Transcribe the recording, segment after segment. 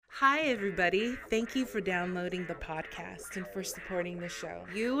Hi, everybody. Thank you for downloading the podcast and for supporting the show.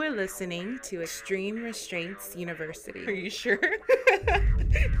 You are listening to Extreme Restraints University. Are you sure?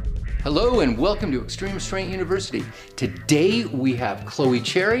 Hello and welcome to Extreme Restraint University. Today we have Chloe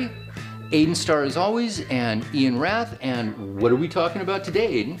Cherry, Aiden Starr as always, and Ian Rath. And what are we talking about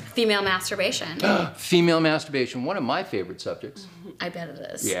today, Aiden? Female masturbation. Female masturbation, one of my favorite subjects. I bet it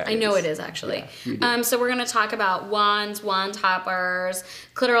is. Yeah, I know it is actually. Yeah, so we're going to talk about wands, wand toppers,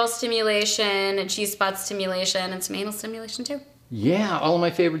 clitoral stimulation, G-spot stimulation, and some anal stimulation too. Yeah, all of my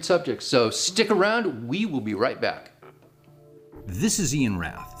favorite subjects. So stick around, we will be right back. This is Ian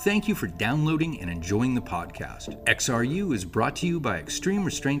Rath. Thank you for downloading and enjoying the podcast. XRU is brought to you by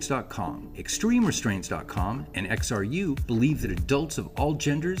ExtremeRestraints.com. ExtremeRestraints.com and XRU believe that adults of all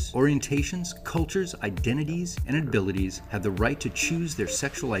genders, orientations, cultures, identities, and abilities have the right to choose their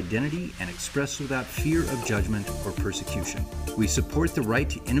sexual identity and express without fear of judgment or persecution. We support the right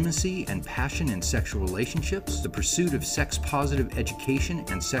to intimacy and passion in sexual relationships, the pursuit of sex-positive education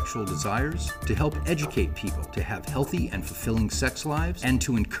and sexual desires, to help educate people to have healthy and fulfilling sex lives, and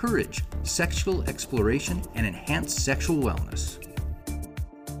to encourage sexual exploration and enhance sexual wellness.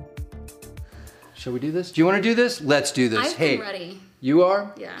 Shall we do this? Do you want to do this? Let's do this. I've been ready. You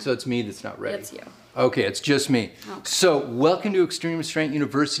are? Yeah. So it's me that's not ready. It's you. Okay, it's just me. Okay. So welcome to Extreme Restraint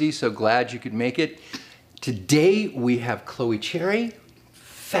University. So glad you could make it. Today we have Chloe Cherry,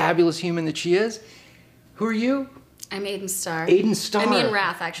 fabulous human that she is. Who are you? I'm Aiden Starr. Aiden Starr. I'm Ian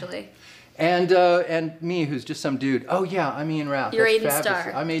Rath, actually. And me, who's just some dude. Oh yeah, I'm Ian Rath. You're That's Aiden fabulous.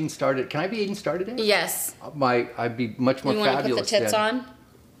 Starr. I'm Aiden Starr. Can I be Aiden Starr today? Yes. I'd be much more You want to put the fabulous tits then. on?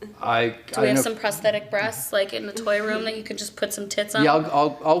 Do we have some prosthetic breasts, like in the toy room, that you could just put some tits on? Yeah,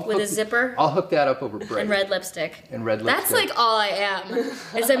 I'll with hook, a zipper. I'll hook that up over break. And red lipstick. And red That's lipstick. like all I am.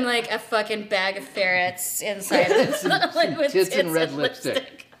 Is I'm like a fucking bag of ferrets inside of it. Like with tits and red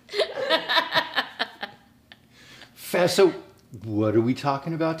lipstick. So, what are we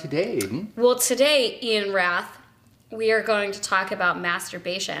talking about today, Aiden? Well, today, Ian Rath, we are going to talk about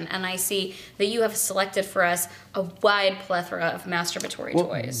masturbation, and I see that you have selected for us a wide plethora of masturbatory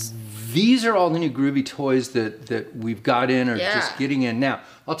toys. These are all the new groovy toys that we've got in or Yeah. just getting in now.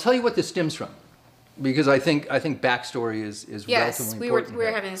 I'll tell you what this stems from, because I think backstory is Yes, relatively we important. were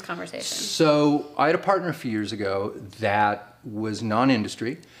here. having this conversation. So I had a partner a few years ago that was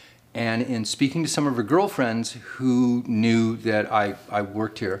non-industry, and in speaking to some of her girlfriends who knew that I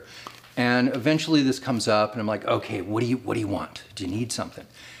worked here, and eventually this comes up, and I'm like, okay, what do you want? Do you need something?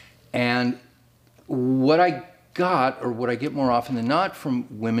 And what I got, or what I get more often than not from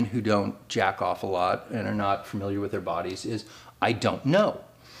women who don't jack off a lot and are not familiar with their bodies, is I don't know.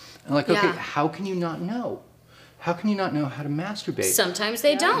 I'm like, okay, Yeah. how can you not know? How can you not know how to masturbate? Sometimes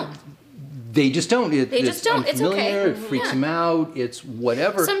they don't. They just don't. They just don't. It's okay. It freaks Yeah. them out. It's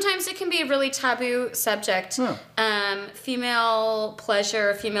whatever. Sometimes it can be a really taboo subject. Huh. Female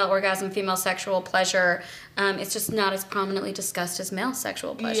pleasure, female orgasm, female sexual pleasure. It's just not as prominently discussed as male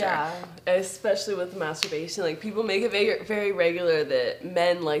sexual pleasure. Yeah, especially with masturbation. Like, people make it very, very regular that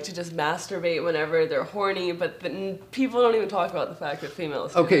men like to just masturbate whenever they're horny, but people don't even talk about the fact that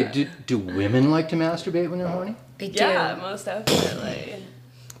females do Okay, that. do women like to masturbate when they're horny? They do. Yeah, most definitely.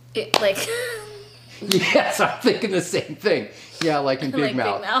 Like Yes, I'm thinking the same thing. Yeah, like in Big Like Big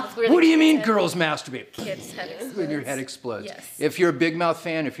Mouth. Mouth, where What the do you mean kids girls masturbate? kids' head explodes. When your head explodes. Yes. If you're a Big Mouth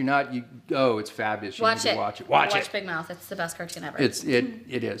fan, if you're not, it's fabulous. You Watch need it. to watch it. Watch it. Big Mouth. It's the best cartoon ever.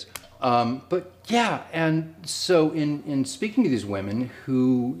 It is. But yeah, and so in speaking to these women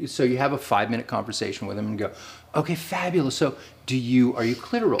so you have a 5-minute conversation with them and go, okay, fabulous. So are you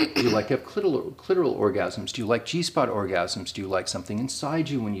clitoral? Do you like to have clitoral orgasms? Do you like G-spot orgasms? Do you like something inside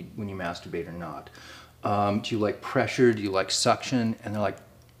you when you masturbate or not? Do you like pressure? Do you like suction? And they're like,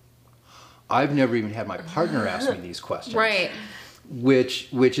 I've never even had my partner ask me these questions. Right. Which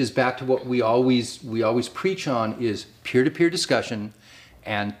is back to what we always preach on, is peer-to-peer discussion,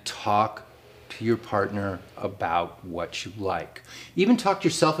 and talk to your partner about what you like. Even talk to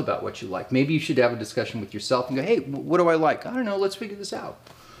yourself about what you like. Maybe you should have a discussion with yourself and go, hey, what do I like? I don't know, let's figure this out.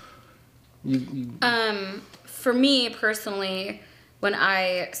 For me personally, when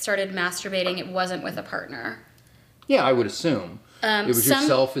I started masturbating, it wasn't with a partner. Yeah, I would assume. It was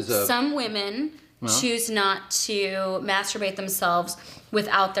yourself as a... Some women choose not to masturbate themselves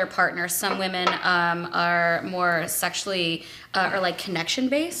without their partner. Some women are more sexually or like connection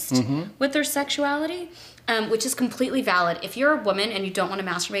based with their sexuality. which is completely valid. If you're a woman and you don't want to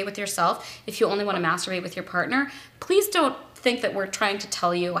masturbate with yourself, if you only want to masturbate with your partner, please don't think that we're trying to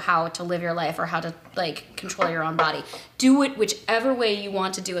tell you how to live your life or how to like control your own body. Do it whichever way you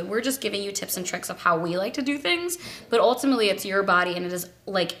want to do it. We're just giving you tips and tricks of how we like to do things, but ultimately it's your body and it is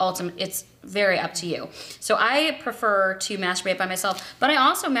like it's very up to you. So I prefer to masturbate by myself, but I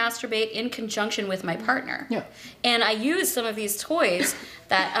also masturbate in conjunction with my partner. Yeah. And I use some of these toys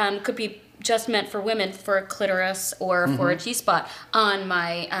that could be just meant for women, for a clitoris or for a G-spot on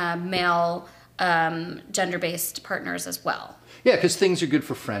my male gender-based partners as well. Yeah, because things are good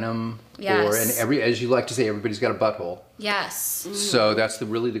for frenum. Yes. As you like to say, everybody's got a butthole. Yes. So that's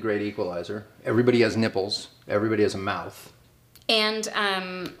really the great equalizer. Everybody has nipples. Everybody has a mouth. And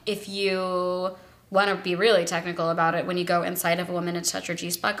if you want to be really technical about it, when you go inside of a woman and touch her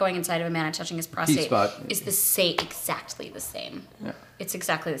G-spot, going inside of a man and touching his prostate G-spot. is the same, exactly the same. Yeah. It's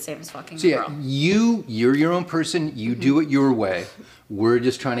exactly the same as fucking So a yeah, girl. you're your own person. You do it your way. We're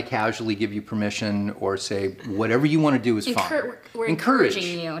just trying to casually give you permission or say whatever you want to do is fine. We're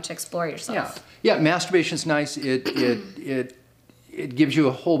encouraging you to explore yourself. Yeah, masturbation's nice. It gives you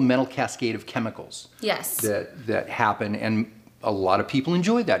a whole mental cascade of chemicals. Yes. That happen, and a lot of people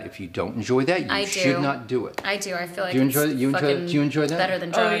enjoy that. If you don't enjoy that, you should not do it. I do. I feel like Do you enjoy it's it? Do you enjoy that? better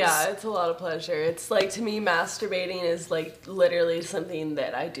than drugs. Oh yeah, it's a lot of pleasure. It's like, to me, masturbating is like literally something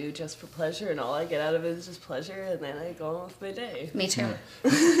that I do just for pleasure, and all I get out of it is just pleasure, and then I go on with my day. Me too.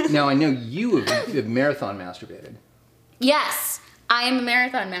 Now I know you have marathon masturbated. Yes, I am a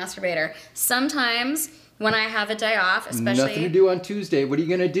marathon masturbator. Sometimes when I have a day off, especially Nothing to do on Tuesday. What are you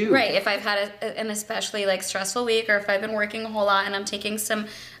gonna do? right, if I've had an especially like stressful week, or if I've been working a whole lot and I'm taking some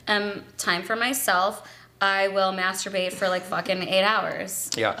time for myself, I will masturbate for like fucking 8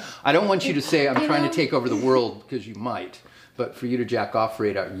 hours. Yeah, I don't want you to say I'm You trying know? to take over the world, because you might. But for you to jack off for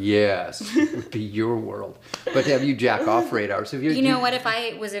 8 hours, yes, it would be your world. But to have you jack off for 8 hours, if You know what? If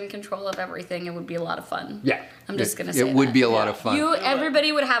I was in control of everything, it would be a lot of fun. Yeah, I'm just gonna say it would that. be a lot of fun.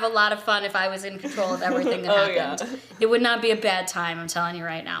 Everybody would have a lot of fun if I was in control of everything that happened. yeah. It would not be a bad time, I'm telling you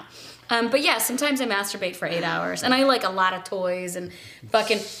right now. But yeah, sometimes I masturbate for 8 hours, and I like a lot of toys and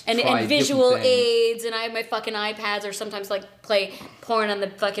fucking Try and different visual things. aids, and I have my fucking iPads, or sometimes like play porn on the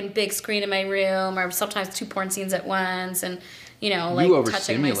fucking big screen in my room, or sometimes 2 porn scenes at once, and like touching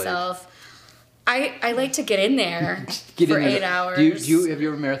overstimulate. myself. I like to get in there Get for in there. 8 hours. Have you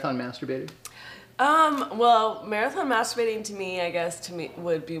ever marathon masturbated? Well, marathon masturbating to me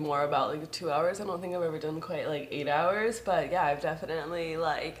would be more about like 2 hours. I don't think I've ever done quite like 8 hours, but yeah, I've definitely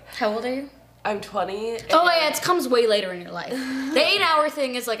like. How old are you? I'm 20. Oh yeah, it comes way later in your life. The 8 hour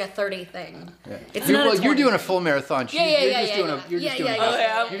thing is like a 30 thing. Yeah. It's you're, not a well, you're 20. doing a full marathon. Yeah. You're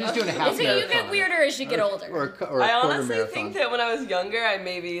just doing a half You marathon. get weirder as you get older. Or a I quarter honestly marathon. think that when I was younger, I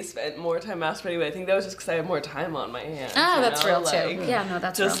maybe spent more time masturbating, but I think that was just because I had more time on my hands. Oh, that's real too. Like, Yeah, no,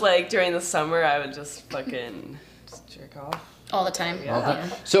 that's just real. like during the summer, I would just fucking just jerk off. All the time. Yeah.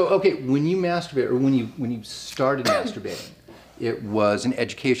 So okay, when you masturbate, or when you started masturbating, it was an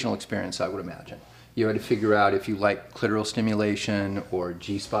educational experience, I would imagine. You had to figure out if you like clitoral stimulation or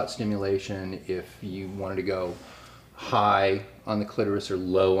G-spot stimulation, if you wanted to go high on the clitoris or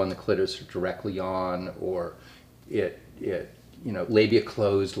low on the clitoris, or directly on, or it labia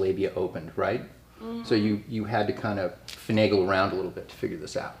closed, labia opened, right? Mm-hmm. So you had to kind of finagle around a little bit to figure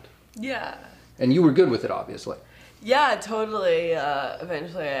this out. Yeah. And you were good with it, obviously. Yeah, totally.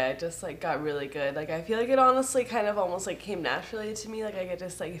 Eventually, I just like got really good. Like, I feel like it honestly kind of almost like came naturally to me. Like, I could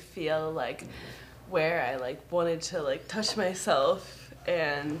just like feel like where I like wanted to like touch myself,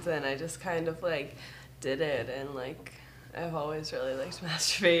 and then I just kind of like did it, and like I've always really liked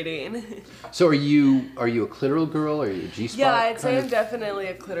masturbating. So are you a clitoral girl, or are you a G-spot? Yeah, I'd say kind I'm of definitely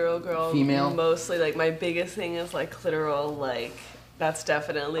a clitoral girl. female? Mostly, like, my biggest thing is, like, clitoral, like, that's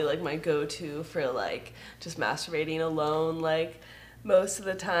definitely, like, my go-to for, like, just masturbating alone, like, most of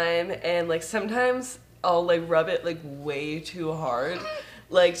the time. And, like, sometimes I'll, like, rub it, like, way too hard.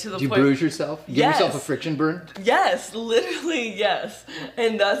 Like, to the Do you point... bruise yourself? Give yourself a friction burn? Yes, literally, yes.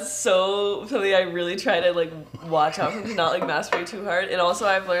 And that's something I really try to, like, watch out from, to not, like, masturbate too hard. And also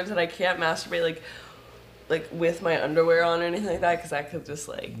I've learned that I can't masturbate, like with my underwear on or anything like that, because that could just,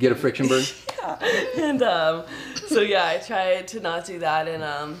 like... Get a friction burn? Yeah. And, so, yeah, I try to not do that,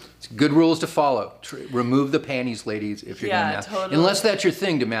 and, It's good rules to follow. Remove the panties, ladies, if you're Yeah, going to masturbate. totally. Unless that's your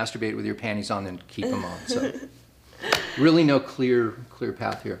thing, to masturbate with your panties on, then keep them on. So, really no clear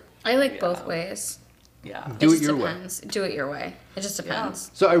path here. I like both ways. yeah. Do it just your way. depends. Do it your way. It just depends.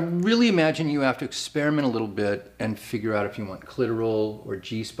 So I really imagine you have to experiment a little bit and figure out if you want clitoral or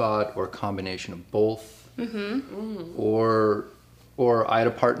G-spot or a combination of both, or Or I had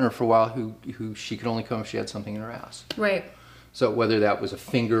a partner for a while who she could only come if she had something in her ass. Right. So whether that was a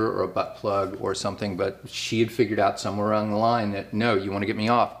finger or a butt plug or something, but she had figured out somewhere along the line that, no, you want to get me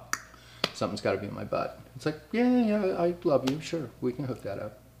off, something's got to be in my butt. It's like, yeah, I love you. Sure, we can hook that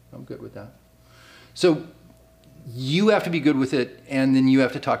up. I'm good with that. So you have to be good with it, and then you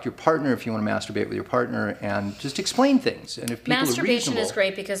have to talk to your partner if you want to masturbate with your partner, and just explain things. And if people Masturbation are reasonable, is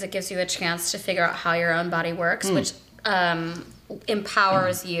great because it gives you a chance to figure out how your own body works, which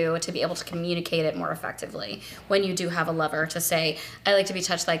empowers you to be able to communicate it more effectively when you do have a lover, to say, I like to be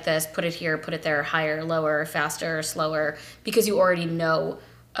touched like this, put it here, put it there, higher, lower, faster, slower, because you already know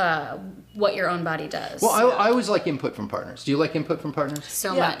what your own body does. Well, I always like input from partners. Do you like input from partners?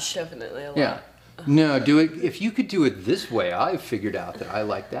 So Yeah, much. definitely a lot. Yeah. No, do it. If you could do it this way, I've figured out that I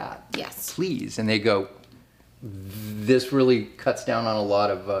like that. Yes. Please. And they go, this really cuts down on a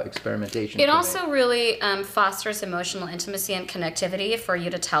lot of experimentation. It for me. also really fosters emotional intimacy and connectivity for you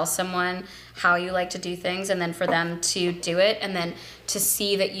to tell someone how you like to do things, and then for them to do it, and then to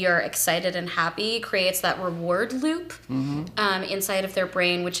see that you're excited and happy creates that reward loop inside of their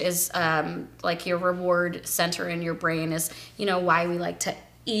brain, which is like your reward center in your brain is, why we like to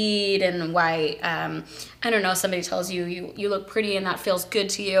eat, and why I don't know, somebody tells you look pretty and that feels good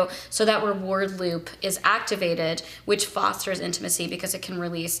to you, so that reward loop is activated, which fosters intimacy because it can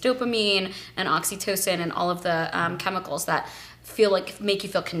release dopamine and oxytocin, and all of the chemicals that make you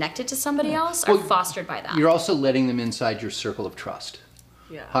feel connected to somebody else are fostered by that. You're also letting them inside your circle of trust.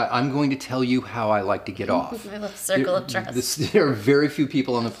 Yeah. Hi, I'm going to tell you how I like to get off. I love circle of trust. There are very few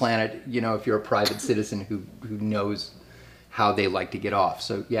people on the planet, if you're a private citizen who knows how they like to get off.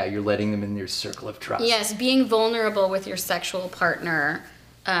 So yeah, you're letting them in your circle of trust. Yes, being vulnerable with your sexual partner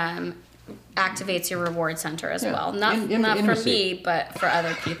activates your reward center as well. Not for intimacy. me, but for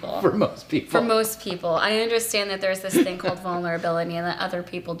other people. For most people. For most people. I understand that there's this thing called vulnerability and that other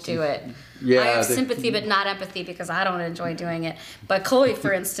people do it. Yeah, I have sympathy but not empathy because I don't enjoy doing it. But Chloe,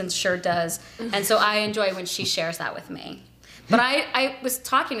 for instance, sure does. And so I enjoy when she shares that with me. But I was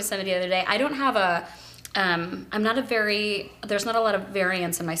talking to somebody the other day. I don't have there's not a lot of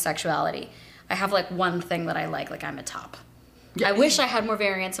variance in my sexuality. I have like one thing that I like I'm a top. Yeah. I wish I had more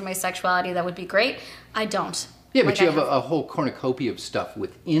variance in my sexuality. That would be great. I don't. Yeah, but you have a whole cornucopia of stuff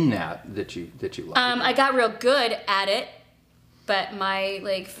within that you like. I got real good at it, but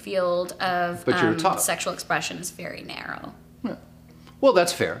my field of sexual expression is very narrow. Yeah. Well,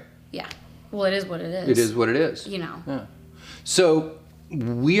 that's fair. Yeah. Well, it is what it is. It is what it is. Yeah. So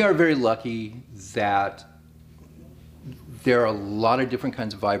we are very lucky that there are a lot of different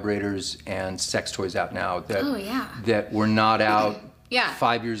kinds of vibrators and sex toys out now that were not out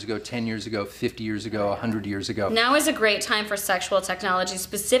 5 years ago, 10 years ago, 50 years ago, 100 years ago. Now is a great time for sexual technology,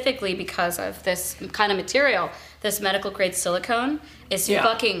 specifically because of this kind of material. This medical grade silicone is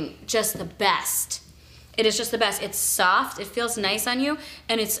fucking just the best. It is just the best. It's soft, it feels nice on you,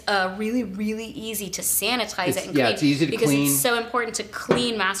 and it's really, really easy to sanitize it and clean. It's easy to because clean. It's so important to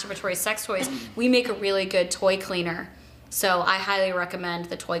clean masturbatory sex toys. We make a really good toy cleaner. So I highly recommend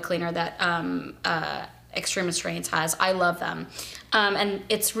the toy cleaner that Extreme Restraints has. I love them. And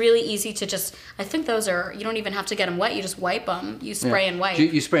it's really easy to I think those are, you don't even have to get them wet. You just wipe them. You spray and wipe.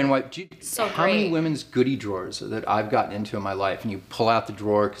 You spray and wipe. So how many great. women's goodie drawers that I've gotten into in my life, and you pull out the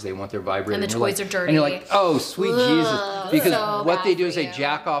drawer because they want their vibrator. And the toys are dirty. And you're like, oh, sweet Jesus. Because so what they bad do for is they you.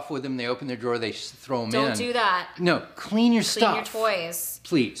 jack off with them, they open their drawer, they throw them in. Don't do that. No, clean your stuff. Clean your toys.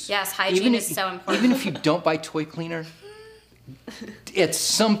 Please. Yes, hygiene is so important. Even if you don't buy toy cleaner, at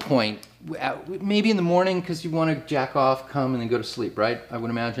some point, maybe in the morning because you want to jack off, come, and then go to sleep, right? I would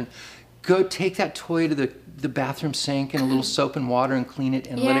imagine. Go take that toy to the bathroom sink and a little soap and water and clean it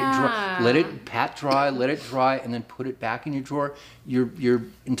and let it dry. Let it pat dry, let it dry, and then put it back in your drawer. Your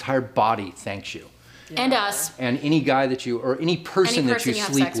entire body thanks you. And us. And any guy that you, or any person that you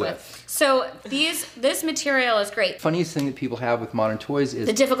have sleep sex with. So this material is great. Funniest thing that people have with modern toys is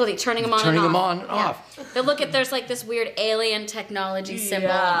The difficulty turning them on turning and them off. on and off. But look at, there's like this weird alien technology symbol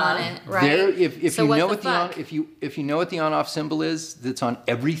on it, right? There, if So you what know the what the on, fuck? if you know what the on-off symbol is, that's on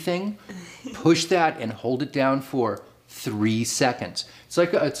everything, push that and hold it down for 3 seconds. It's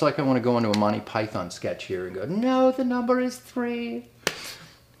like I want to go into a Monty Python sketch here and go, no, the number is 3.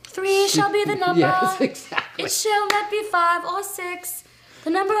 3 shall be the number. Yes, exactly. It shall not be 5 or 6. The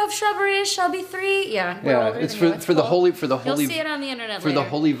number of shrubberies shall be 3. Yeah, we're older it's than for you. It's for the cool. holy You'll see it on the internet for later. the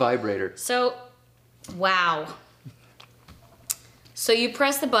holy vibrator. So, wow. So you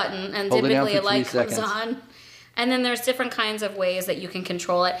press the button, and Hold it down typically for a light 3 comes seconds. on. And then there's different kinds of ways that you can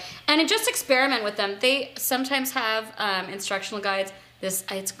control it. And just experiment with them. They sometimes have instructional guides.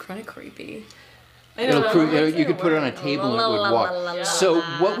 It's kind of creepy. You could put it on a table and it would walk. So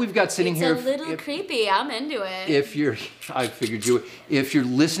what we've got sitting here, It's a little creepy. I'm into it. I figured you would. If you're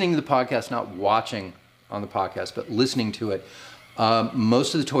listening to the podcast, not watching on the podcast, but listening to it,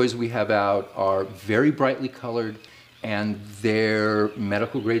 most of the toys we have out are very brightly colored, and they're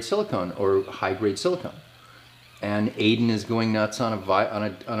medical grade silicone or high grade silicone. And Aiden is going nuts on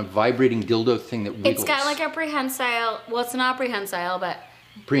a vibrating dildo thing that wiggles. It's got like a prehensile. Well, it's not prehensile, but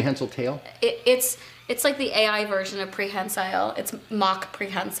prehensile tail. It's like the AI version of prehensile. It's mock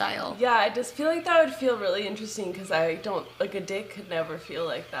prehensile. Yeah, I just feel like that would feel really interesting because I don't, like, a dick could never feel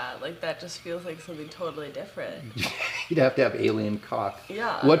like that. Like, that just feels like something totally different. You'd have to have alien cock.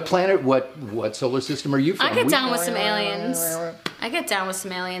 Yeah. What planet, what solar system are you from? I get down with some aliens. I get down with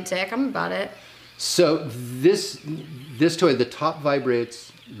some alien dick. I'm about it. So this toy, the top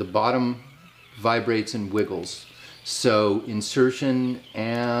vibrates, the bottom vibrates and wiggles. So insertion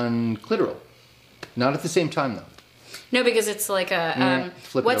and clitoral. Not at the same time though. No, because it's like a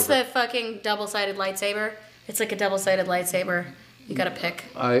flip it what's over. the fucking double-sided lightsaber? It's like a double-sided lightsaber. You gotta pick.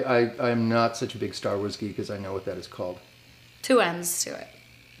 I'm not such a big Star Wars geek as I know what that is called. 2 ends to it.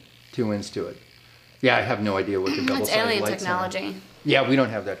 2 ends to it. Yeah, I have no idea what the double-sided It's alien lightsaber- technology. Yeah, we don't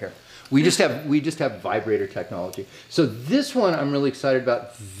have that here. We just have vibrator technology. So this one I'm really excited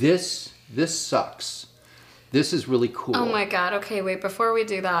about. This sucks. This is really cool. Oh my god. Okay, wait. Before we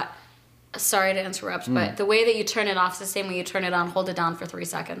do that, sorry to interrupt, but the way that you turn it off is the same way you turn it on. Hold it down for 3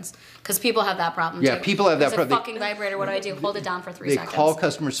 seconds, because people have that problem. Yeah, too. people have that It's problem. a fucking vibrator. What do I do? Hold it down for 3 They seconds. call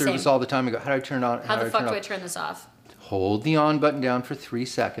customer service Same. all the time and go, how do I turn it on? How the fuck do I it turn this off? off? Hold the on button down for 3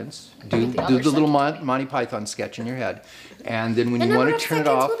 seconds. Do the the other little second. Monty Python sketch in your head. And then when The you want number to of turn it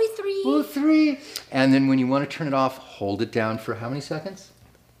seconds off. will be 3. Well, 3. And then when you want to turn it off, hold it down for how many seconds?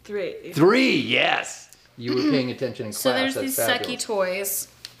 3. 3, yes. You were paying attention in class. So there's That's these fabulous. sucky toys.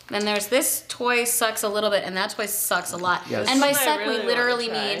 Then there's this toy sucks a little bit, and that toy sucks a lot. Yes. And by This one I suck, really we literally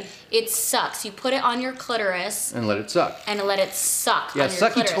wanna try. mean it sucks. You put it on your clitoris And let it suck. and let it suck Yeah, on your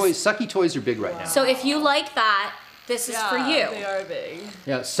clitoris. sucky toys are big right now. So if you like that, this is for you. They are big.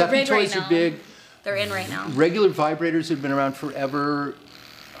 Yeah, They're sucky big right toys are now. big. They're in right now. Regular vibrators have been around forever.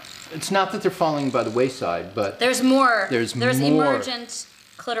 It's not that they're falling by the wayside, but There's more. There's more. emergent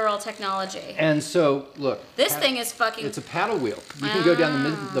clitoral technology. and so look. This thing is fucking. It's a paddle wheel. You can go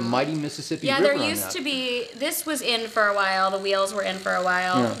down the mighty Mississippi Yeah, River there on used that. to be. This was in for a while. The wheels were in for a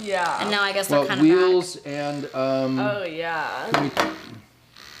while. Yeah. And now I guess they're Well, kind of wheels and Oh, yeah. can we-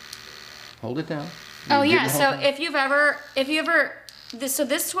 hold it down. Oh You yeah. didn't So hold it? if you ever,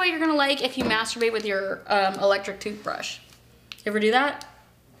 this toy you're gonna like if you masturbate with your electric toothbrush. You ever do that?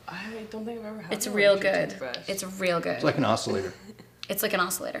 I don't think I've ever had It's one real with your good. toothbrush. It's real good. It's like an oscillator. It's like an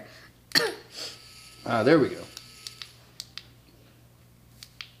oscillator. There we go.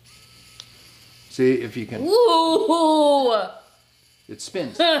 See if you can. Ooh! It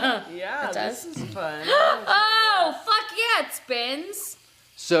spins. Yeah, It does. this is fun. Oh, fuck yeah, it spins.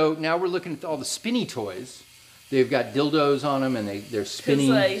 So now we're looking at all the spinny toys. They've got dildos on them and they're spinning.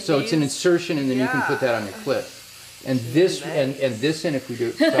 like, So it's an these- insertion and then you can put that on your clit. And this and this and if we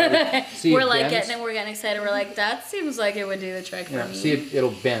do it, see We're it like bends? we're getting excited. We're like, that seems like it would do the trick for Yeah, me. see it'll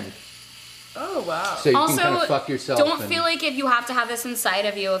bend. Oh, wow. So you Also, can kind of fuck yourself. don't and- feel like if you have to have this inside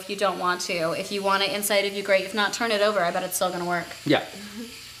of you if you don't want to. If you want it inside of you, great. If not, turn it over. I bet it's still gonna work. Yeah.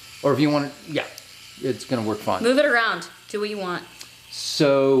 Or if you want it, yeah, it's gonna work fine. Move it around. Do what you want.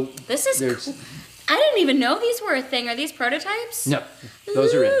 So This is there's cool. I didn't even know these were a thing. Are these prototypes? no,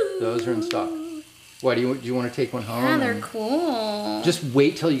 those are in. Those are in stock. Why do you want to take one home? Yeah, they're and cool. Just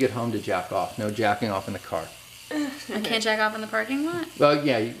wait till you get home to jack off. No jacking off in the car. I can't jack off in the parking lot. Well,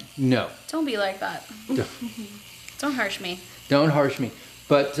 yeah, no. Don't be like that. Don't harsh me. Don't harsh me.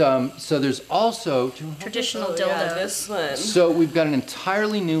 But so there's also Traditional Oh, dildos. yeah, this one. so we've got an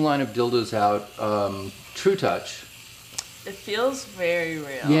entirely new line of dildos out. True Touch. It feels very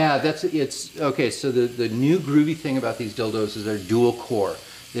real. Yeah, it's okay. So the new groovy thing about these dildos is they're dual core.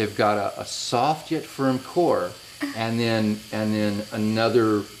 They've got a soft yet firm core, and then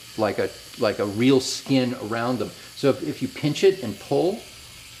another like a real skin around them. So if you pinch it and pull,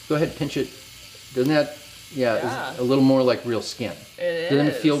 go ahead, pinch it. Doesn't that? Yeah, it's a little more like real skin. It Doesn't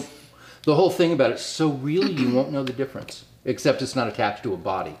it is. feel? The whole thing about it's so real you won't know the difference, except it's not attached to a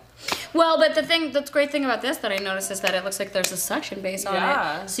body. Well, but the great thing about this that I noticed is that it looks like there's a suction base on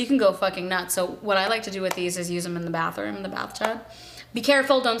Yeah. it, so you can go fucking nuts. So what I like to do with these is use them in the bathroom, in the bathtub. Be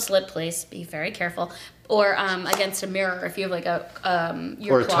careful, don't slip, please. Be very careful. Or against a mirror, if you have like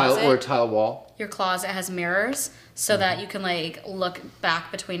your closet. Or a tile wall. Your closet has mirrors so that you can like look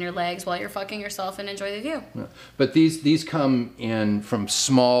back between your legs while you're fucking yourself and enjoy the view. Yeah. But these come in from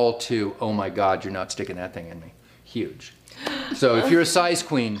small to, oh my God, you're not sticking that thing in me. Huge. So if you're a size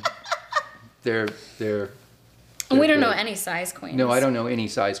queen, they're And we don't know great. any size queens. No, I don't know any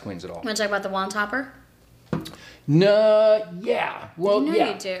size queens at all. Want to talk about the wand topper? No, yeah. Well, You know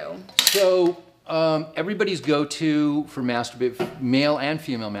yeah. you do. So everybody's go-to for male and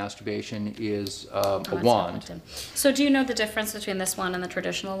female masturbation is a That's not wand. locked in. So do you know the difference between this one and the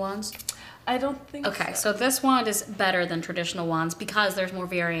traditional wands? I don't think Okay, so this wand is better than traditional wands because there's more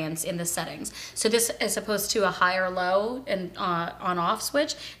variance in the settings. So this, as opposed to a high or low and on-off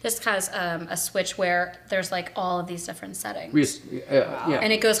switch, this has a switch where there's like all of these different settings. Yeah.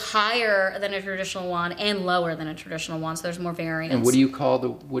 And it goes higher than a traditional wand and lower than a traditional wand, so there's more variance. And what do you call the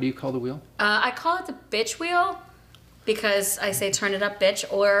wheel? I call it the bitch wheel because I say turn it up, bitch,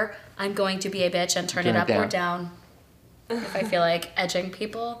 or I'm going to be a bitch and turn it up or down. If I feel like edging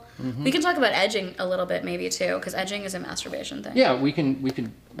people. Mm-hmm. We can talk about edging a little bit maybe too, because edging is a masturbation thing. Yeah, we can do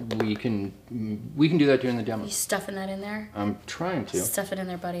that during the demo. You stuffing that in there? I'm trying to. Stuff it in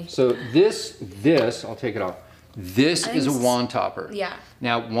there, buddy. So this, I'll take it off. This is a wand topper. Yeah.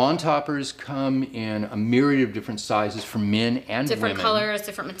 Now, wand toppers come in a myriad of different sizes for men and Different women. colors,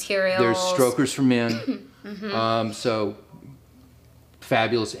 different materials. There's strokers for men. Mm-hmm. So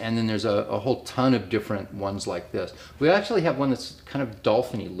fabulous. And then there's a whole ton of different ones like this. We actually have one that's kind of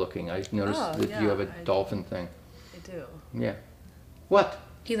dolphin-y looking. I noticed that you have a dolphin thing. I do. Yeah. What?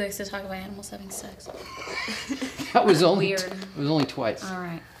 He likes to talk about animals having sex. That was only Weird. It was only twice. All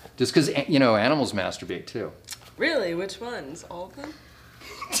right. Just because animals masturbate too. Really? Which ones? All of them?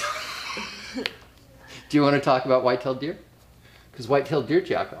 Do you want to talk about white-tailed deer? Because white-tailed deer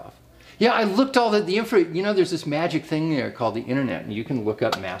jack off. Yeah, I looked all the info. There's this magic thing there called the internet, and you can look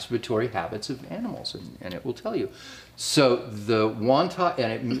up masturbatory habits of animals, and it will tell you. So the wand top,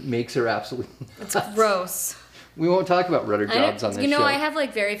 and it makes her absolutely. It's gross. We won't talk about rudder jobs on this show. I have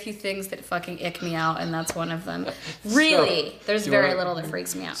like very few things that fucking ick me out, and that's one of them. Really, there's very little that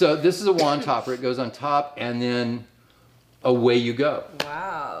freaks me out. So this is a wand topper. It goes on top, and then away you go.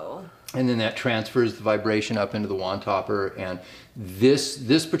 Wow. And then that transfers the vibration up into the wand topper, and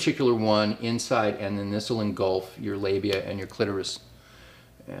this particular one inside, and then this will engulf your labia and your clitoris.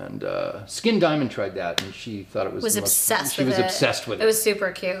 And Skin Diamond tried that, and she thought it was Obsessed she with was it. obsessed with it. It was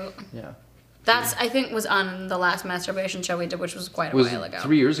super cute. Yeah. That's, I think, was on the last masturbation show we did, which was quite a It was while ago.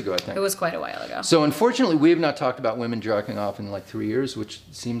 3 years ago, I think. It was quite a while ago. So unfortunately, we have not talked about women jerking off in like 3 years, which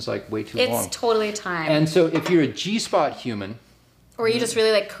seems like way too long. It's totally time. And so if you're a G-spot human, or you just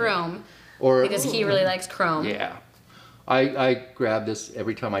really like chrome, or because he really likes chrome. yeah, I grab this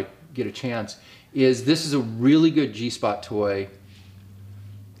every time I get a chance. This is a really good G-spot toy.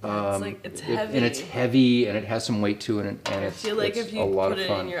 It's heavy. And it's heavy, and it has some weight to it, and I it's, feel like it's if you a lot put of it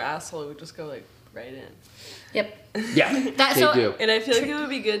fun. in your asshole, it would just go like right in. Yep. Yeah, That- they so- do. And I feel like it would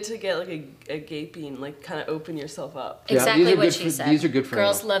be good to get like a gaping, like kind of open yourself up. Yeah, Exactly these are what good she for- said. these are good for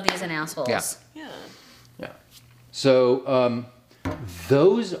Girls animals. love these in assholes. Yeah. Yeah. Yeah. So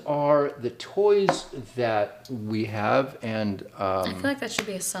those are the toys that we have, and I feel like that should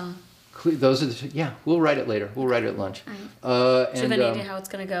be a song. those are the we'll write it later. We'll write it at lunch. Do you have And any idea how it's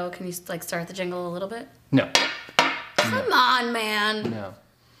gonna go? Can you like start the jingle a little bit? no, Come on, man.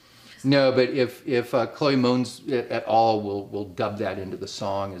 no, but if Chloe moans at all, we'll dub that into the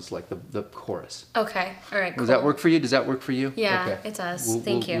song as like the chorus. Okay. All right. Does cool. that work for you? Does that work for you? Yeah, Okay. it does.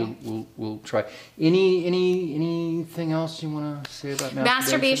 Thank you. We'll try. Anything else you want to say about masturbation?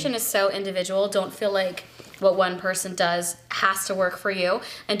 Masturbation is so individual. Don't feel like what one person does has to work for you.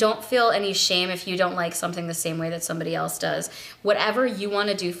 And don't feel any shame if you don't like something the same way that somebody else does. Whatever you want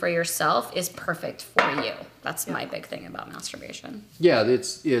to do for yourself is perfect for you. That's my big thing about masturbation. Yeah,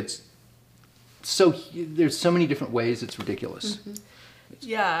 it's so there's so many different ways. It's ridiculous. Mm-hmm.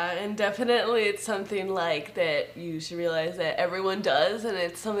 Yeah, and definitely it's something like that you should realize that everyone does, and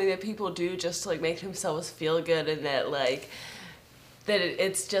it's something that people do just to like make themselves feel good, and that like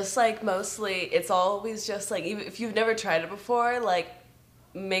it's just like mostly it's always just like, even if you've never tried it before, like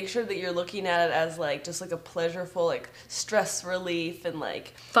make sure that you're looking at it as like just like a pleasureful like stress relief, and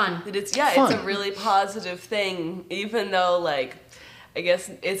like Fun. that it's Fun. it's a really positive thing, even though like I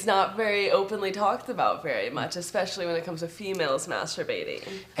guess it's not very openly talked about very much, especially when it comes to females masturbating.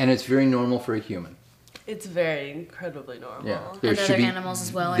 And it's very normal for a human. It's very incredibly normal. Yeah, And other animals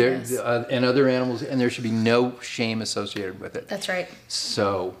as well, I there- guess. and other animals, and there should be no shame associated with it. That's right.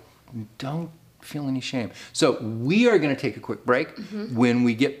 So don't feel any shame. So we are going to take a quick break. When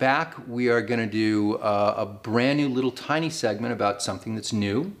we get back, we are going to do a brand new little tiny segment about something that's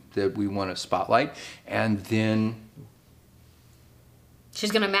new that we want to spotlight, and then She's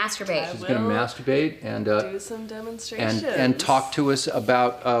gonna masturbate. she's going to masturbate and Do some demonstrations. and talk to us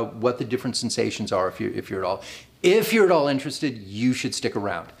about what the different sensations are. If you're at all interested, you should stick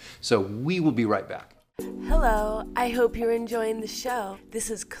around. So we will be right back. Hello, I hope you're enjoying the show. This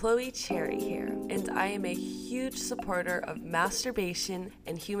is Chloe Cherry here, and I am a huge supporter of masturbation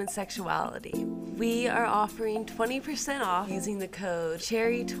and human sexuality. We are offering 20% off using the code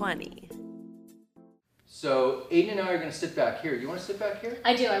CHERRY20. So Aiden and I are going to sit back here. You want to sit back here?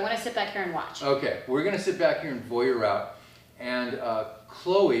 I do. I want to sit back here and watch. Okay, we're going to sit back here and voyeur out. And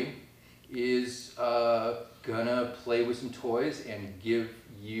Chloe is going to play with some toys and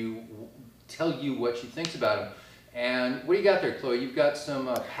tell you what she thinks about them. And what do you got there, Chloe? You've got some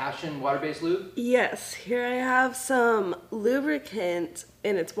Passion water-based lube? Yes, here I have some lubricant,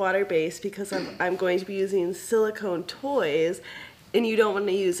 and it's water-based because I'm going to be using silicone toys, and you don't want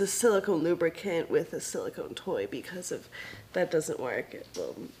to use a silicone lubricant with a silicone toy because if that doesn't work, it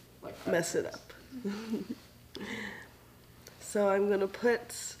will mess it up. So I'm going to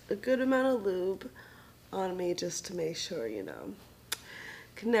put a good amount of lube on me just to make sure,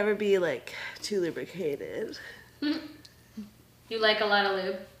 can never be like too lubricated. You like a lot of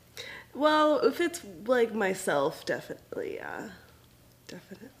lube? Well, if it's like myself, definitely, yeah.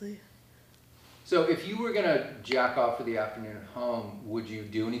 Definitely. So if you were going to jack off for the afternoon at home, would you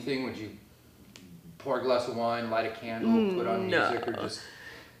do anything? Would you pour a glass of wine, light a candle, put on music, or just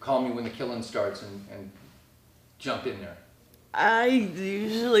call me when the killing starts and jump in there? I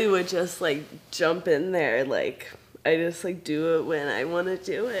usually would just like jump in there, I just do it when I want to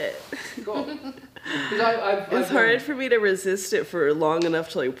do it. Cool. 'Cause I've It's hard for me to resist it for long enough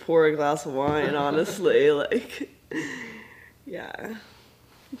to pour a glass of wine, honestly, yeah.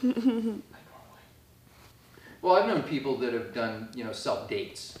 Well, I've known people that have done,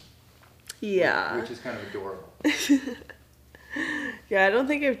 self-dates. Yeah. Which is kind of adorable. Yeah, I don't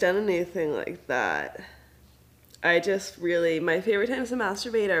think I've done anything like that. I just my favorite times to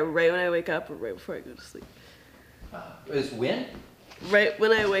masturbate are right when I wake up or right before I go to sleep. Is when? Right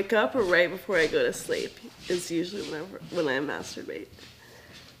when I wake up or right before I go to sleep is usually when I masturbate.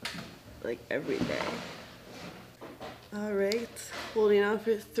 Every day. All right, holding on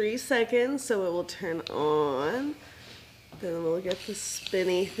for 3 seconds so it will turn on. Then we'll get the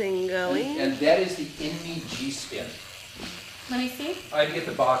spinny thing going. And that is the Inme G-Spin. Let me see. I had to get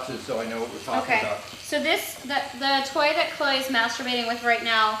the boxes so I know what we're talking Okay. about. So the toy that Chloe's masturbating with right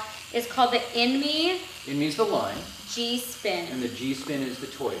now is called the Inme Inme's the line, G-Spin. and the G-Spin is the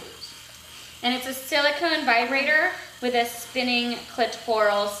toy. And it's a silicone vibrator with a spinning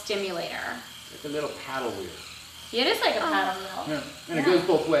clitoral stimulator. It's a little paddle wheel. It is like a paddle wheel. Yeah. And it goes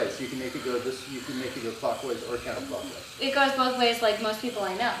both ways. You can make it go you can make it go clockwise or counterclockwise. It goes both ways like most people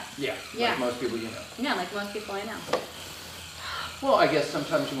I know. Yeah. Yeah. Like most people you know. Yeah, like most people I know. Well, I guess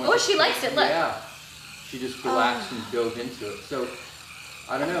sometimes you want Oh, she likes it, look. Yeah. She just relaxed and dove into it. So,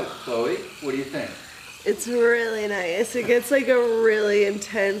 I don't know, Chloe, what do you think? It's really nice. It gets a really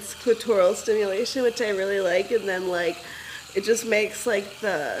intense clitoral stimulation, which I really like, and then it just makes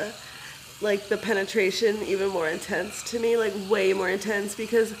the penetration even more intense to me, way more intense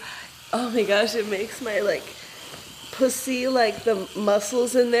because, oh my gosh, it makes my pussy, the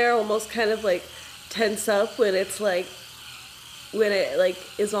muscles in there almost kind of tense up when it's when it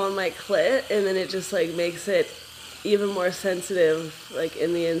is on my clit, and then it just makes it even more sensitive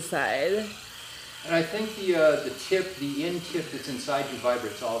in the inside. And I think the end tip that's inside you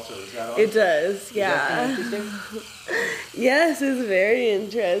vibrates also. Is that all? It does, yeah. Is that kind of interesting? Yes, it's very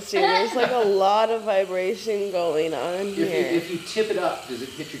interesting. There's a lot of vibration going on here. If you tip it up, does it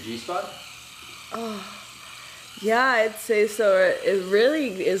hit your G-spot? Yeah, I'd say so. It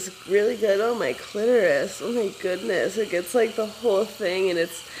really is really good on my clitoris. Oh my goodness, it gets the whole thing, and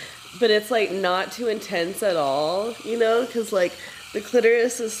it's not too intense at all, because the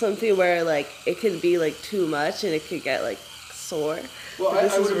clitoris is something where it can be too much and it could get sore. Well,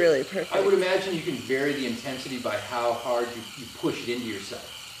 this is really perfect. I would imagine you can vary the intensity by how hard you push it into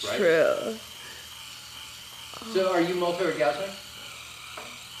yourself, right? True. So are you multi-orgasmic?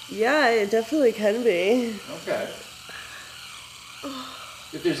 Yeah, it definitely can be. Okay.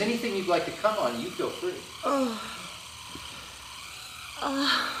 If there's anything you'd like to come on, you feel free.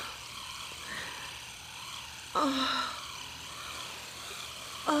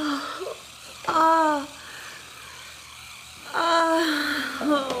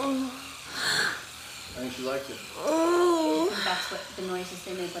 I think she likes it. Oh. think that's what the noises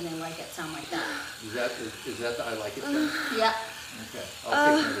they make when they like it sound like that. Is that the I like it sound? Yep. Okay,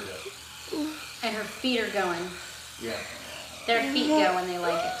 I'll take note of that. And her feet are going. Yeah. Their feet go when they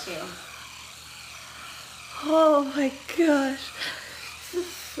like it too. Oh my gosh.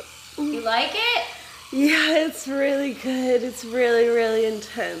 You like it? Yeah, it's really good. It's really, really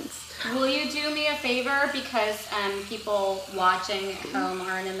intense. Will you do me a favor, because people watching at home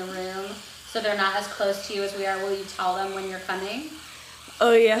aren't in the room, so they're not as close to you as we are. Will you tell them when you're coming?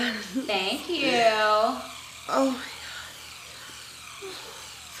 Oh yeah. Thank you. Oh my god.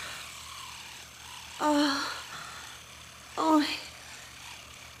 Oh. Oh my.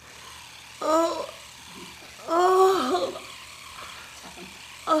 Oh. Oh.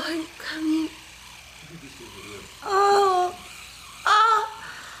 Oh, I'm coming. Oh. Oh.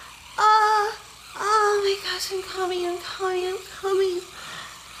 Oh. Oh my gosh, I'm coming. I'm coming. I'm coming.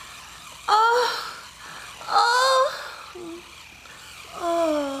 Oh. Oh.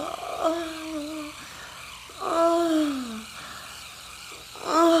 Oh. Oh.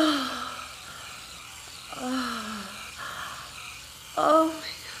 Oh. Oh my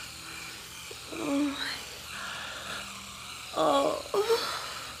god. Oh my god.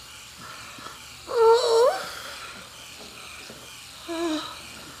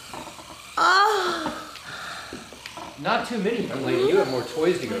 Oh. Not too many, young lady. You have more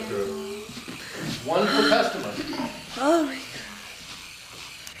toys to go through. One per customer. Oh my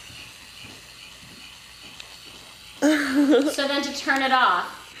So then to turn it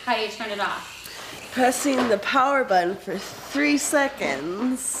off, how do you turn it off? Pressing the power button for 3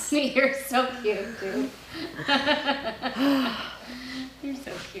 seconds. You're so cute, dude. You're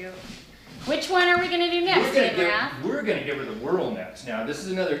so cute. Which one are we going to do next, Andrea? We're gonna give her the Whirl next. Now, this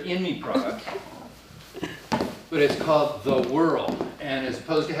is another INMI product, but it's called the Whirl. And as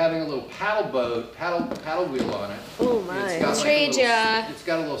opposed to having a little paddle wheel on it, Oh my. it's got, Trade ya. it's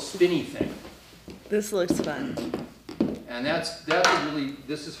got a little spinny thing. This looks fun. And that's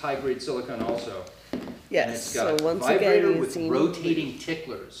this is high grade silicone also. And Yes, it's got so a once vibrator again with using rotating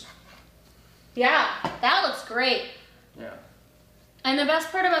ticklers. Yeah, that looks great. Yeah. And the best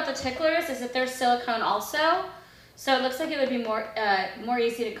part about the ticklers is that they're silicone also. So it looks like it would be more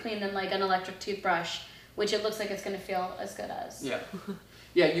easy to clean than like an electric toothbrush, which it looks like it's going to feel as good as. Yeah.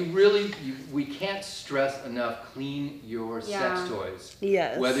 Yeah, we can't stress enough, clean your sex toys.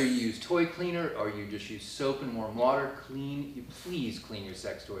 Yes. Whether you use toy cleaner or you just use soap and warm water, please clean your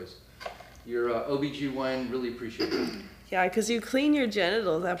sex toys. Your OBGYN really appreciates it. Yeah, because you clean your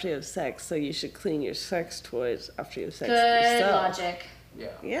genitals after you have sex, so you should clean your sex toys after you have sex with Good yourself. logic. Yeah.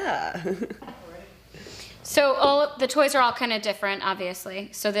 Yeah. So all the toys are all kind of different, obviously.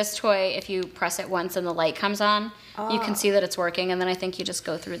 So this toy, if you press it once and the light comes on, you can see that it's working, and then I think you just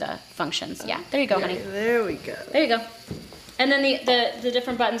go through the functions. Yeah, there you go, honey. There we go. There you go. And then the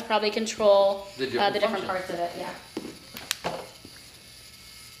different buttons probably control The the different different functions. parts of it. Yeah.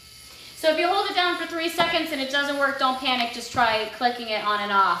 So if you hold it down for 3 seconds and it doesn't work, don't panic. Just try clicking it on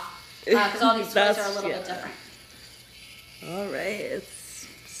and off, because all these toys That's- are a little yeah. bit different. All right, it's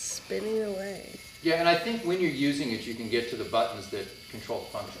spinning away. Yeah, and I think when you're using it, you can get to the buttons that control the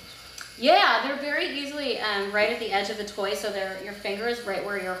functions. Yeah, they're very easily right at the edge of the toy, so your finger is right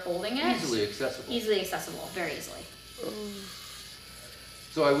where you're holding it. Easily accessible. Easily accessible, very easily.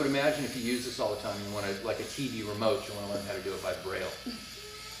 So I would imagine if you use this all the time, you want to, like a TV remote, you want to learn how to do it by braille.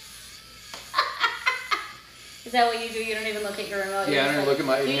 Is that what you do? You don't even look at your remote? Yeah, I don't look at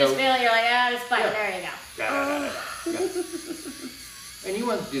my. You just feel it, you're like, this button, Yeah. there you go. Yeah. And you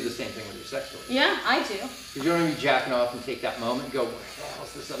want to do the same thing with your sex toys. Yeah, I do. Because you don't want to be jacking off and take that moment and go, what the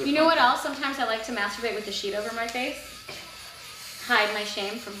hell's this other You know what function?" else? Sometimes I like to masturbate with the sheet over my face. Hide my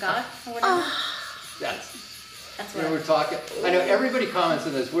shame from God or whatever. That's That's You what know, we're talking, I know everybody comments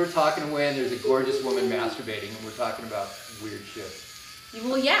on this, we're talking away and there's a gorgeous woman masturbating and we're talking about weird shit.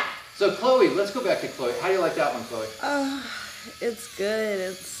 Well, yeah. So Chloe, let's go back to Chloe. How do you like that one, Chloe? It's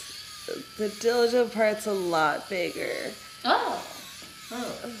good. The dildo part's a lot bigger. Oh.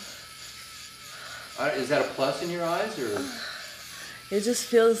 Oh. Is that a plus in your eyes or It just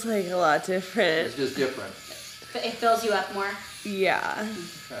feels like a lot it's different. just different? But it fills you up more. Yeah.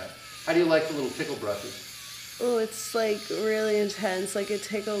 Okay. How do you like the little tickle brushes? Oh, it's like really intense. Like it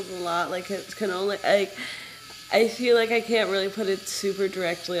tickles a lot. Like it can only like. I feel like I can't really put it super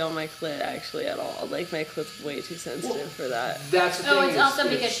directly on my clit actually at all. Like my clit's way too sensitive for that. That's the thing. Oh, it's is- also is-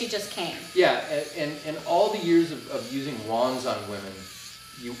 because she just came. Yeah, and all the years of using wands on women,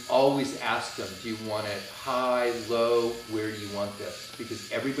 you always ask them, do you want it high, low, where do you want this?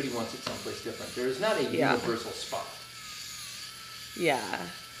 Because everybody wants it someplace different. There is not a Yeah. universal spot. Yeah.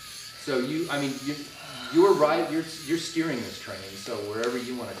 So you're right. You're steering this train. So wherever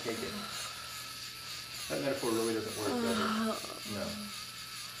you want to take it. That metaphor really doesn't work, does it? No.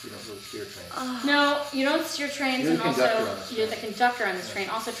 You don't really steer trains. No, you don't steer trains, You're the and conductor on also this you're the train. conductor on this train.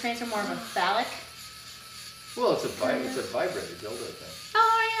 Also, trains are more of a phallic. Well, it's a vibrator dildo thing. Oh,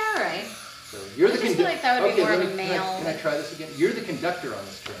 yeah, all right. So you're I the just feel like that would be more of a Can male. I try this again? You're the conductor on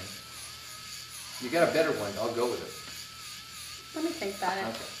this train. You got a better one. I'll go with it. Let me think about it.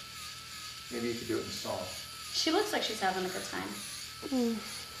 Okay. Maybe you could do it in song. She looks like she's having a good time.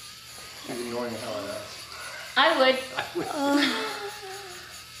 She's ignoring the hell out of us. I would. I would.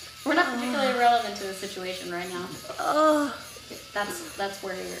 We're not particularly relevant to the situation right now. That's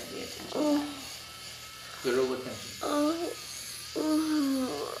where the attention is at. Literal attention.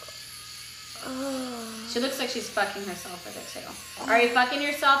 She looks like she's fucking herself with it too. Are you fucking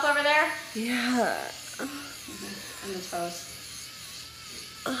yourself over there? Yeah. On the toes.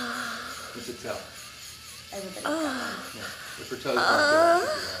 It's a tell. Everybody. Yeah. If her toes aren't going,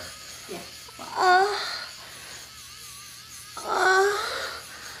 she'll be Yeah.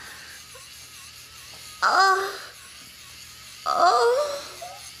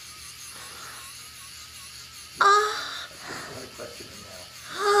 What a question now.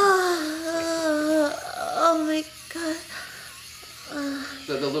 Oh my god.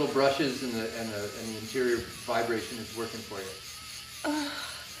 So the little brushes and the interior vibration is working for you.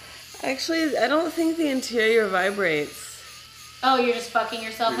 Actually, I don't think the interior vibrates. Oh, you're just fucking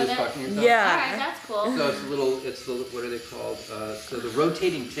yourself You're with just it? fucking yourself. Yeah. Alright, that's cool. So it's the what are they called? So the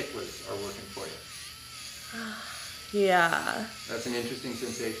rotating ticklers are working for you. Yeah. That's an interesting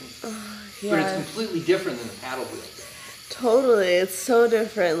sensation. Yeah. But it's completely different than the paddle wheel thing. Totally. It's so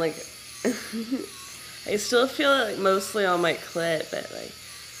different. Like, I still feel it like mostly on my clit, but like.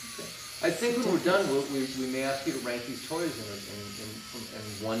 I think when we're done, we may ask you to rank these toys in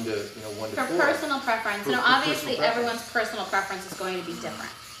one to one to For 4. personal preference. For- You know, for obviously personal everyone's personal preference is going to be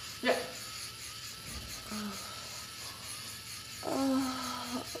different. Yeah.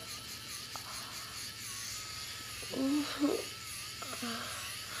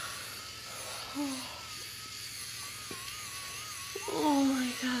 Oh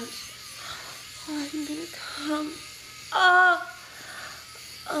my gosh. Oh, I'm gonna come. Oh.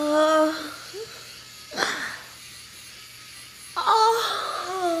 Oh.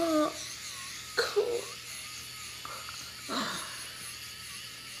 Oh.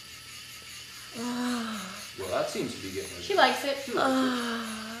 Well, that seems to be getting her. She likes it. She likes it.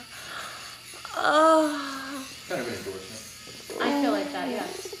 Oh. Kind of an endorsement. I feel like that, yeah.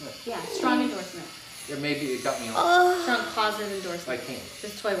 Yeah, strong endorsement. Yeah, maybe it got me on. Strong positive I endorsement. came.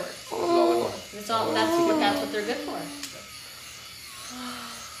 This toy works. That's all I wanted. That's all. That's what they're good for.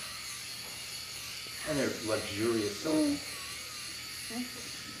 And they're luxurious silicone.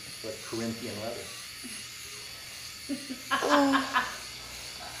 Like Corinthian leather.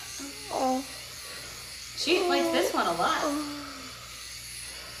 She likes this one a lot.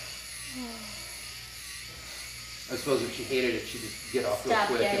 I suppose if she hated it, she'd just get off real Stop.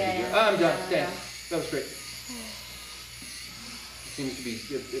 quick Yeah, and yeah, be yeah. oh, I'm done. Yeah, Thanks. That was great. Seems to be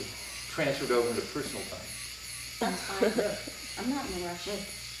it transferred over into personal time. That's fine. I'm not in a rush.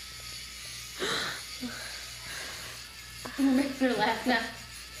 I'm gonna make her laugh now.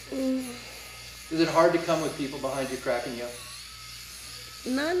 Is it hard to come with people behind you cracking you up?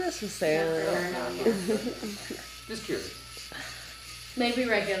 Not necessarily. Just curious. Maybe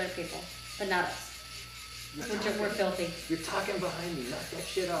regular people, but not us. We're filthy. You're talking behind me. Knock that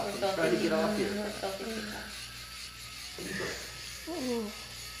shit off. We're I'm filthy. trying to get off here. We're filthy people. Man,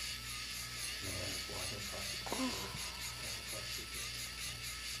 walking across the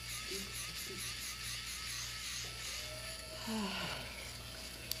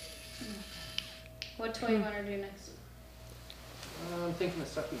What toy you want to do next? I'm thinking of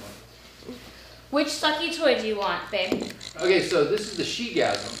sucky one. Which sucky toy do you want, babe? Okay, so this is the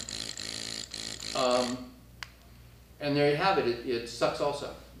She-gasm. And there you have it. It sucks also.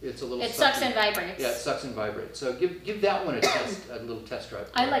 It's a little. It sucks sucky. and vibrates. Yeah, it sucks and vibrates. So give that one a little test drive.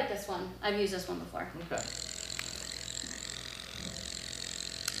 I like this one. I've used this one before. Okay.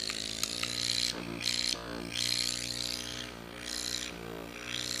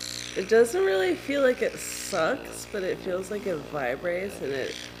 It doesn't really feel like it sucks, but it feels like it vibrates and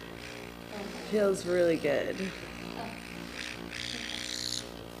it feels really good.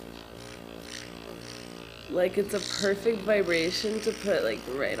 Like it's a perfect vibration to put like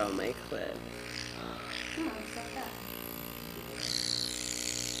right on my clit. Oh, it's like that.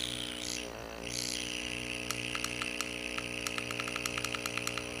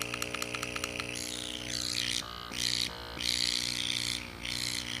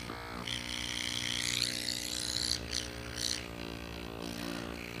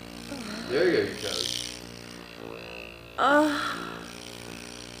 There you go, your toes.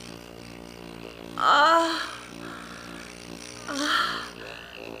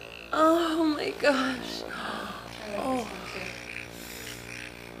 Oh my gosh. Oh.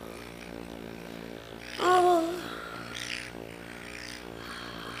 Oh.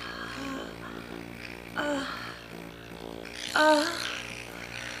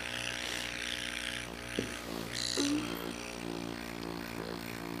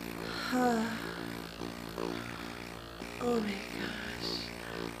 Oh my gosh.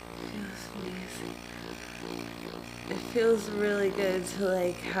 Feels amazing. It feels really good to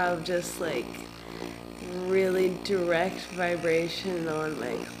like have just like really direct vibration on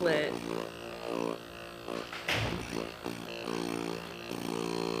my clit.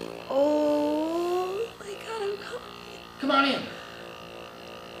 Oh my god, I'm coming. Come on in.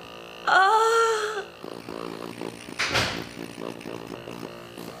 Ah.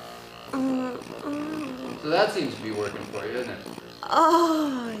 So that seems to be working for you, doesn't it?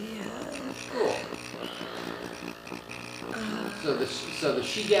 Oh yeah. Cool. So the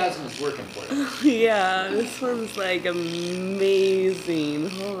she-gasm is working for you. Yeah, this one's like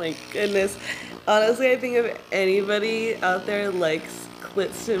amazing. Oh my goodness. Honestly, I think if anybody out there likes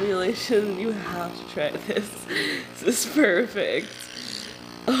clit stimulation, you have to try this. This is perfect.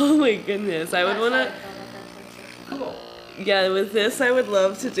 Oh my goodness. I would want to. Cool. Yeah, with this, I would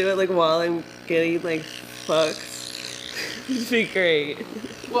love to do it like while I'm getting like fucked. It'd be great.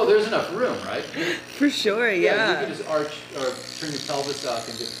 Well, there's enough room, right? For sure, yeah. You can just arch or turn your pelvis up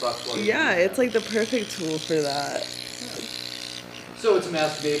and get fucked while you're Yeah, doing it's that. like the perfect tool for that. So it's a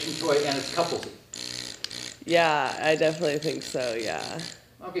masturbation toy and it's couplesy. Yeah, I definitely think so, yeah.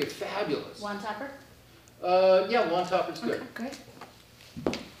 Okay, fabulous. One topper? Yeah, one topper's good. Okay,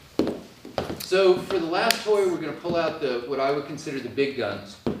 great. So for the last toy, we're going to pull out what I would consider the big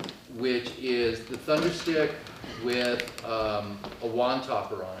guns, which is the Thunderstick with a wand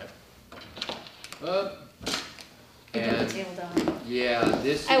topper on it. And Table down. yeah,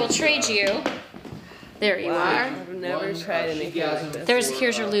 this. I will is, trade you. There you Wow. are. I've never tried anything like this.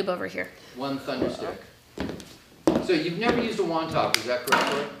 Here's your lube over here. One Thunderstick. So you've never used a wand topper, is that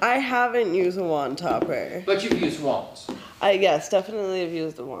correct, Tori? I haven't used a wand topper. But you've used wands. Yes, definitely have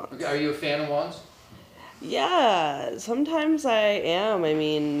used the wand. Okay, are you a fan of wands? Yeah, sometimes I am. I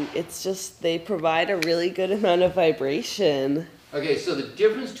mean, it's just they provide a really good amount of vibration. Okay, so the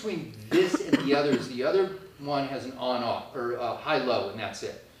difference between this and the other is the other one has an on-off, or high-low, and that's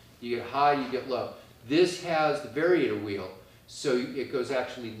it. You get high, you get low. This has the variator wheel, so it goes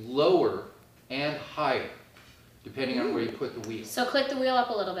actually lower and higher, depending on where you put the wheel. So click the wheel up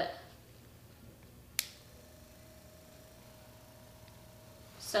a little bit.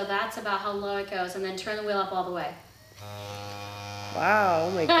 So that's about how low it goes, and then turn the wheel up all the way. Wow,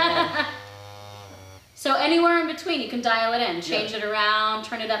 oh my god. So anywhere in between, you can dial it in, change it around,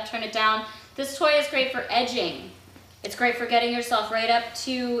 turn it up, turn it down. This toy is great for edging. It's great for getting yourself right up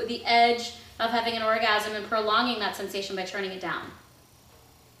to the edge of having an orgasm and prolonging that sensation by turning it down.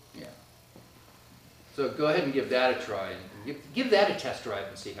 Yeah. So go ahead and give that a try, and give that a test drive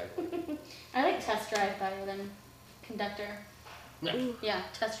and see how you like it. I like test drive better than conductor. Yeah. Yeah,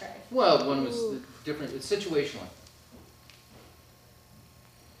 test drive. Well, one was different. It's situational.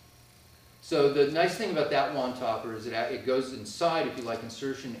 So the nice thing about that wand topper is it goes inside, if you like,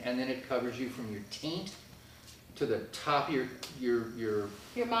 insertion, and then it covers you from your taint to the top of your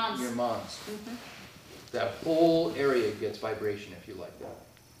mons. Your mons. That whole area gets vibration if you like that.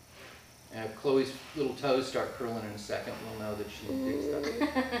 And if Chloe's little toes start curling in a second, we'll know that she digs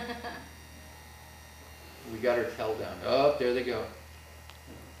that. We got her tail down. Oh, there they go.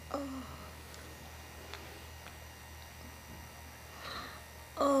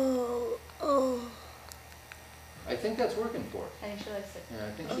 Oh. I think that's working for her. I think she likes it. Yeah,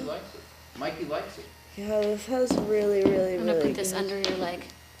 I think she likes it. Mikey likes it. Yeah, this has really, really, I'm gonna really put this good under your leg.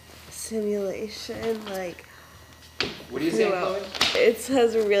 stimulation, like What do you think, throughout. Chloe? It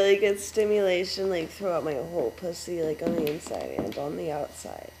has really good stimulation, like throughout my whole pussy, like on the inside and on the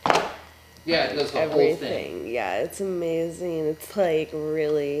outside. Yeah, it does the whole thing. Everything. Yeah, it's amazing. It's like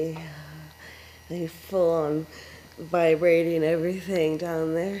really, like full on vibrating everything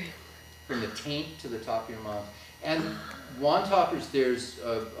down there. From the taint to the top of your mouth. And wand toppers, there's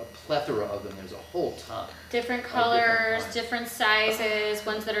a plethora of them. There's a whole ton. Different Of colors, kinds. different sizes,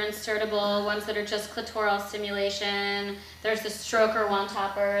 ones that are insertable, ones that are just clitoral stimulation. There's the stroker wand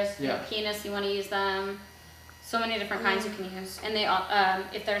toppers. For your Yeah. penis, you want to use them. So many different kinds you can use. And they all,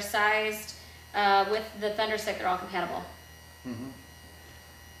 if they're sized with the Thunderstick, they're all compatible.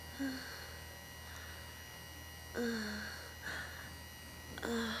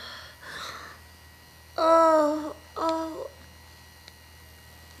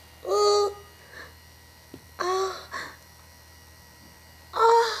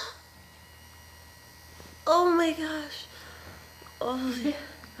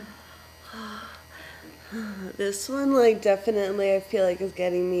 This one, like, definitely I feel like is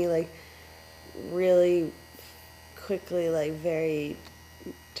getting me, like, really quickly, like, very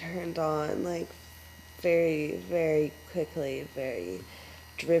turned on, like, very, very quickly, very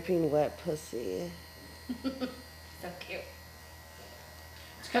dripping wet pussy. So cute.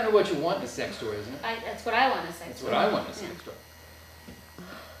 It's kind of what you want in a sex story, isn't it? That's what I want to say. That's what I want in a sex story.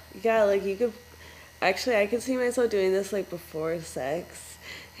 Yeah, like, you could, actually, I could see myself doing this, like, before sex.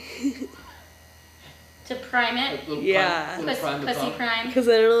 To prime it. Yeah. Pussy prime. Because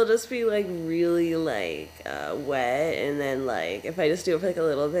then it'll just be, like, really, like, wet, and then, like, if I just do it for, like, a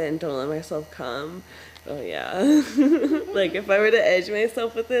little bit and don't let myself come, oh, yeah. Like, if I were to edge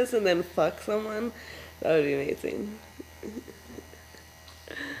myself with this and then fuck someone, that would be amazing.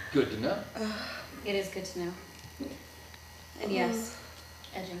 Good to know. It is good to know. And yes,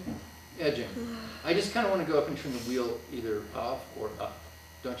 edging. Edging. I just kind of want to go up and turn the wheel either off or up,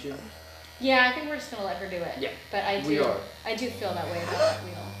 don't you? Yeah, I think we're just gonna let her do it. Yeah, But I we are. do feel that way about that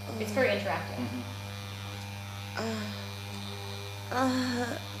wheel. It's very interactive.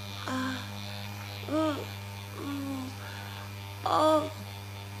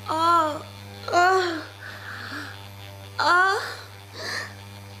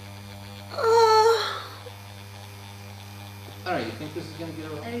 I don't know, you think this is going to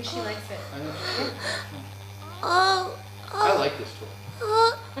get her I off? think she likes it. I think she should. I like this toy.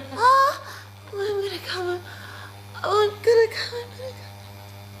 I'm gonna come. I'm gonna come.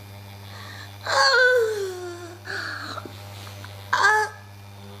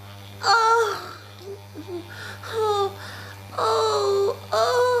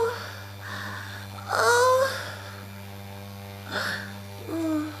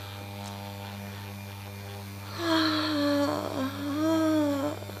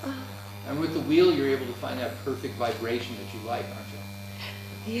 And with the wheel, you're able to find that perfect vibration that you like, aren't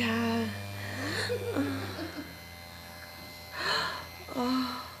you? Yeah.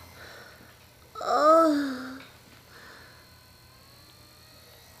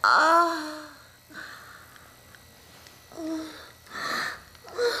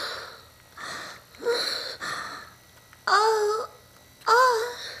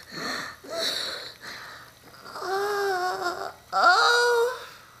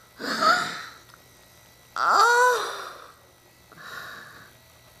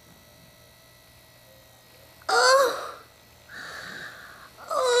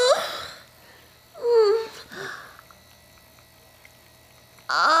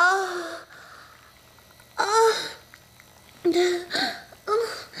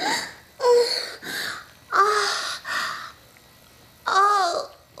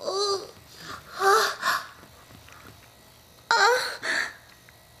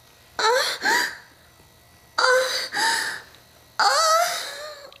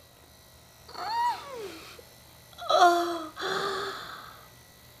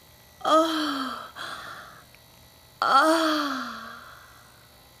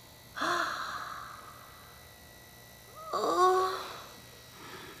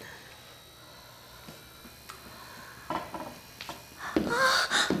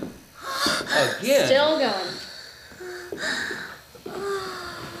 Again. Still going.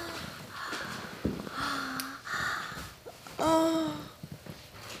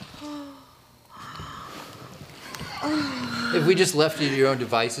 If we just left you to your own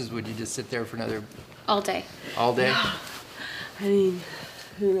devices, would you just sit there for another All day. all day? I mean,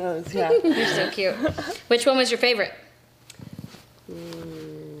 who knows? Yeah. You're so cute. Which one was your favorite?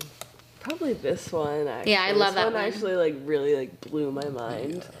 Probably this one. Actually. Yeah, I love that one. one. Actually, like really, like blew my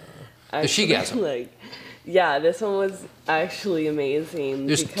mind. The she-gasm. Like, yeah, this one was actually amazing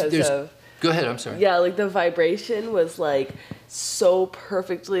because of. Go ahead, I'm sorry. Yeah, like the vibration was like so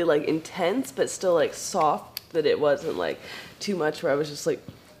perfectly like intense, but still like soft that it wasn't like too much where I was just like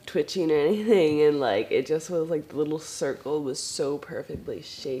twitching or anything, and like it just was like the little circle was so perfectly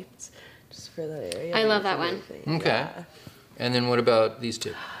shaped just for that area. I love It was that one. amazing. Okay. Yeah. And then what about these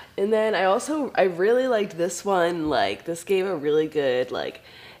two? And then I really liked this one. Like this gave a really good like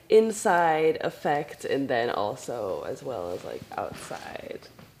inside effect, and then also as well as like outside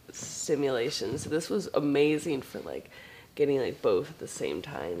stimulation. So this was amazing for like getting like both at the same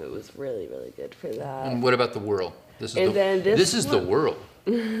time. It was really, really good for that. And what about the whirl? This is And then this is the one- whirl.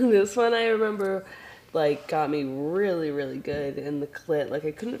 This one I remember like got me really, really good in the clit. Like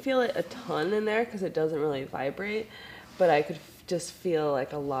I couldn't feel it a ton in there because it doesn't really vibrate, but I could just feel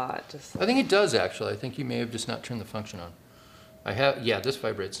like a lot. Just I think it does actually. I think you may have just not turned the function on. Yeah, this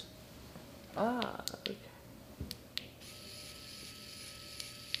vibrates. okay.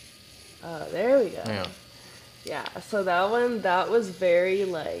 Oh, there we go. Yeah. Yeah, so that one, that was very,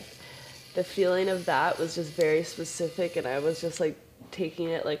 like, the feeling of that was just very specific, and I was just like taking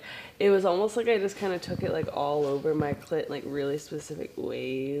it like it was almost like I just kind of took it like all over my clit, like really specific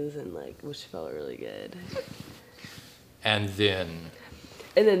ways, and like which felt really good. And then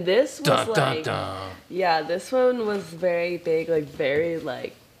this was dun, like, dun, dun. Yeah, this one was very big, like very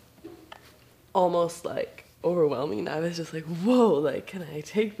like almost like overwhelming. And I was just like, whoa, like can I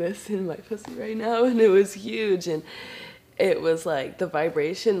take this in my pussy right now? And it was huge, and it was like the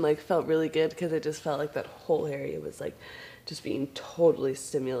vibration like felt really good because it just felt like that whole area was like just being totally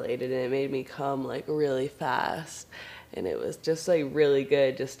stimulated, and it made me come like really fast, and it was just like really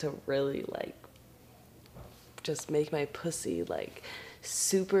good just to really like just make my pussy like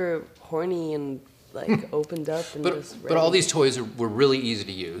super horny and like opened up and just ready. But all these toys were really easy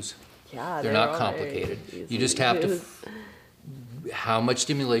to use. Yeah, they're not complicated. You just have to how much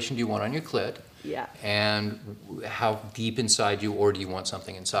stimulation do you want on your clit? Yeah. And how deep inside you, or do you want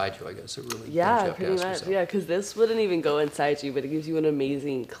something inside you? I guess it really yeah, pretty much. Yeah, because this wouldn't even go inside you, but it gives you an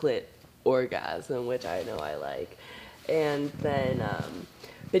amazing clit orgasm, which I know I like. And then,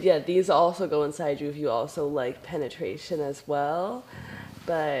 but yeah, these also go inside you if you also like penetration as well.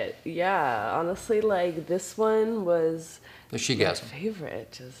 But yeah, honestly, like this one was the my Shegasm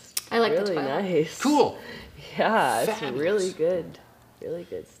favorite. Just I like the really toilet. nice. Cool. Yeah, Fabulous. it's really good. Really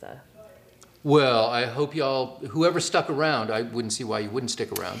good stuff. Well, I hope y'all, whoever stuck around, I wouldn't see why you wouldn't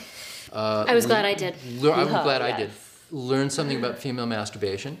stick around. I was glad I did. I'm glad I yes. did. Learn something about female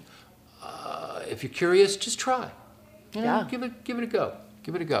masturbation. If you're curious, just try. You know, Yeah. give it a go.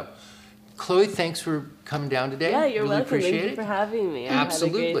 Give it a go. Chloe, thanks for coming down today. Yeah, you're really welcome. Appreciate Thank it. you for having me.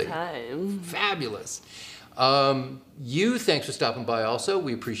 Absolutely. I had a great time. Fabulous. You, thanks for stopping by also.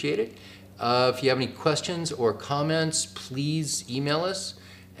 We appreciate it. If you have any questions or comments, please email us.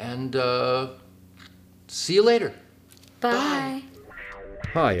 And see you later. Bye.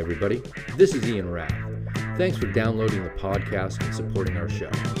 Hi, everybody. This is Ian Rath. Thanks for downloading the podcast and supporting our show.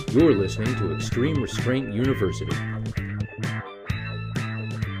 You're listening to Extreme Restraint University.